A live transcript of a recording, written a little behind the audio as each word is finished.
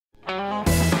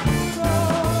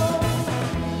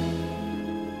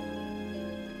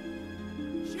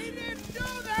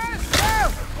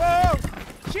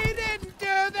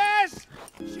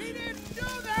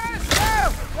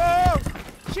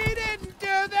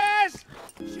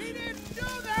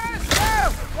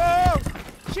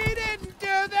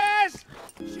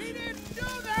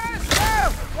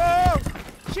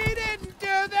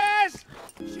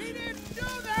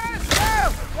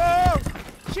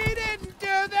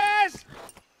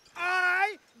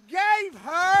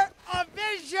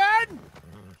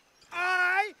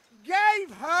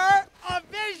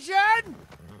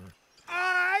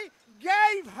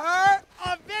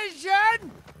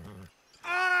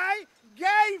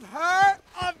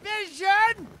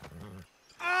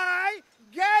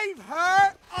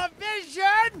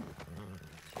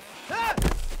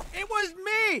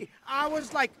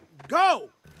was like, go!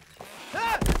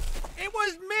 Ah, it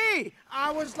was me!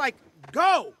 I was like,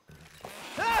 go!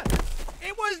 Ah,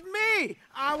 it was me!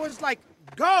 I was like,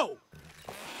 go!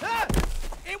 Ah,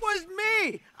 it was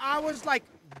me! I was like,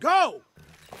 go!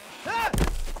 Ah,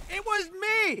 it was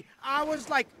me! I was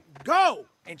like, go!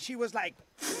 And she was like,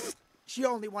 she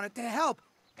only wanted to help.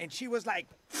 And she was like,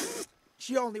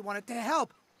 she only wanted to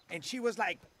help. And she was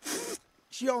like,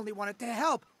 she only wanted to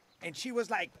help. And she was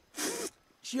like,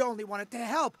 she only wanted to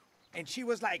help. And she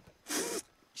was like,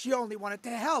 she only wanted to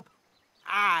help.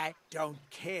 I don't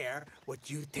care what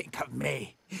you think of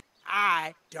me.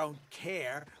 I don't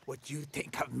care what you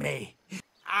think of me.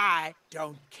 I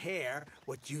don't care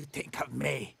what you think of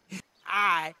me.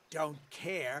 I don't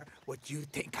care what you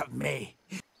think of me.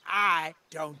 I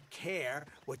don't care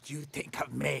what you think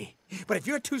of me. But if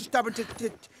you're too stubborn to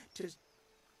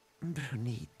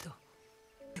Brunito.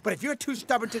 But if you're too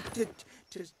stubborn to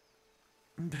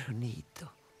Brunito.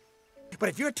 But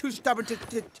if you're too stubborn to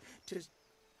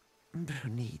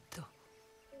Brunito.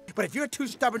 But if you're too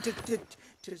stubborn to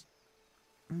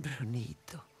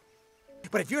Brunito.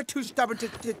 But if you're too stubborn to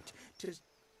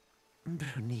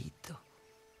Brunito.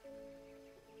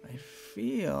 I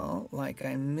feel like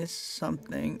I missed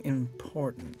something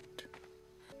important.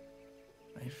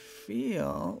 I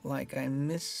feel like I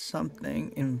missed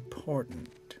something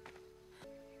important.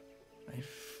 I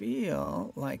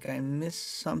feel like I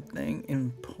missed something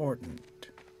important.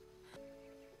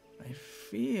 I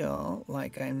feel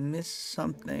like I missed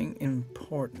something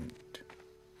important.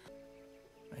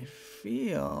 I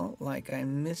feel like I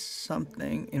missed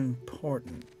something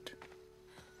important.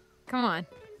 Come on.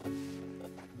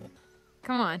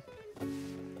 Come on.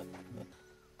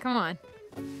 Come on.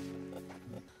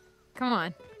 Come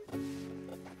on.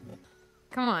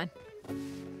 Come on.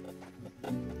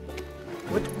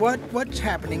 What's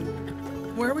happening?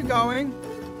 Where are we going?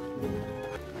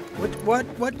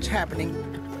 What's happening?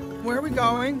 Where are we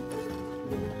going?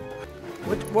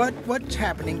 What's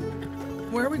happening?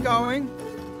 Where are we going?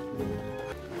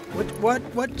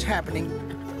 What's happening?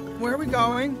 Where are we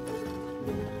going?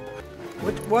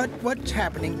 What's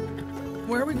happening?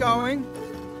 Where are we going?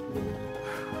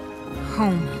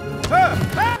 Home.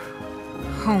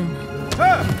 Home.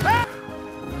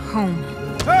 Home.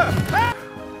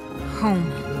 Home.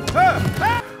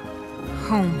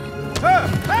 Home.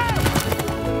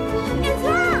 It's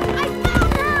her! I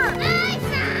found her! I found her!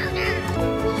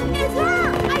 It's her!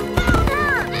 I found her! I found her! It's her!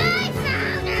 I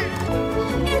found her!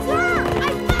 I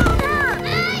found her! It's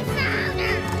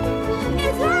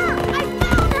her! I found her! I found her! It's her!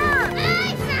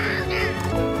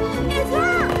 I found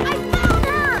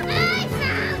her! I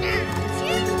found her!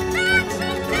 She's back!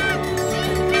 She's back! She's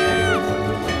back! She's back! She's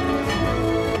back!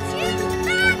 She's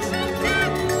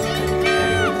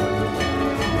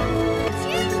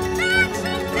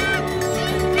back!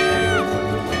 She's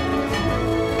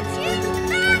back! She's back! She's back! She's back! She's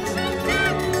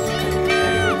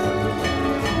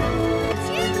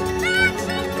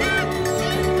back! She's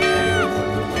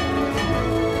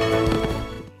back!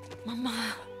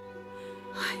 Mama.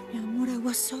 Ay, mi amor, I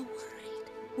was so worried.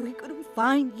 We couldn't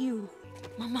find you.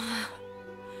 Mama.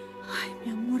 Ay,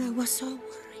 mi amor, I was so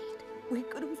worried. We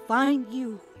couldn't find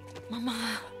you. Mama.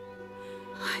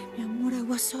 Ay, mi amor, I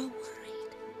was so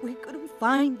worried. We couldn't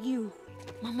find you.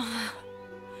 Mama.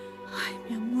 Ay,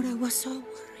 mi amor, I was so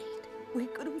worried. We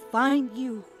couldn't find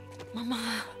you.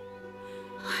 Mama.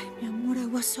 Ay, mi amor, I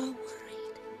was so worried.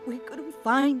 We couldn't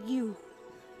find you.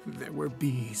 There were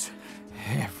bees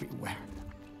everywhere.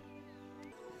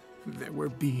 There were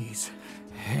bees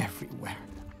everywhere.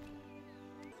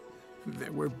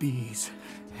 There were bees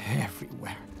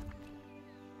everywhere.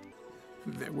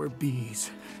 There were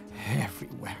bees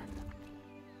everywhere.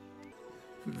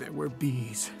 There were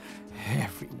bees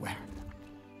everywhere.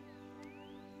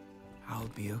 I'll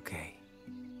be okay.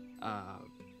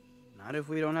 Not if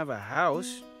we don't have a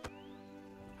house.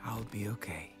 I'll be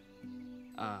okay.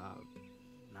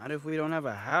 Not if we don't have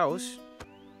a house.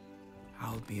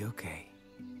 I'll be okay.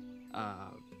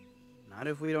 Not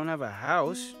if we don't have a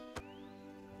house.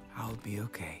 I'll be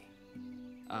okay.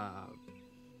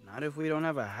 Not if we don't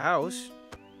have a house.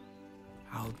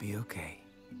 I'll be okay.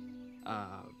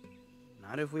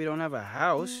 Not if we don't have a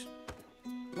house.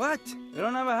 What? We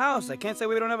don't have a house. I can't say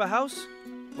we don't have a house.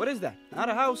 What is that? Not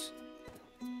a house.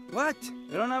 What?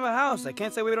 We don't have a house. I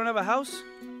can't say we don't have a house.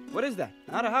 What is that?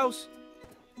 Not a house.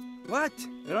 What?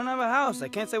 We don't have a house. I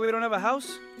can't say we don't have a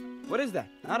house. What is that?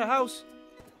 Not a house.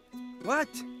 What?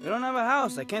 We don't have a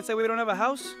house. I can't say we don't have a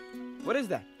house. What is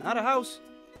that? Not a house.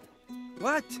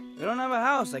 What? We don't have a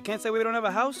house. I can't say we don't have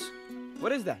a house.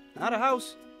 What is that? Not a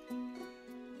house.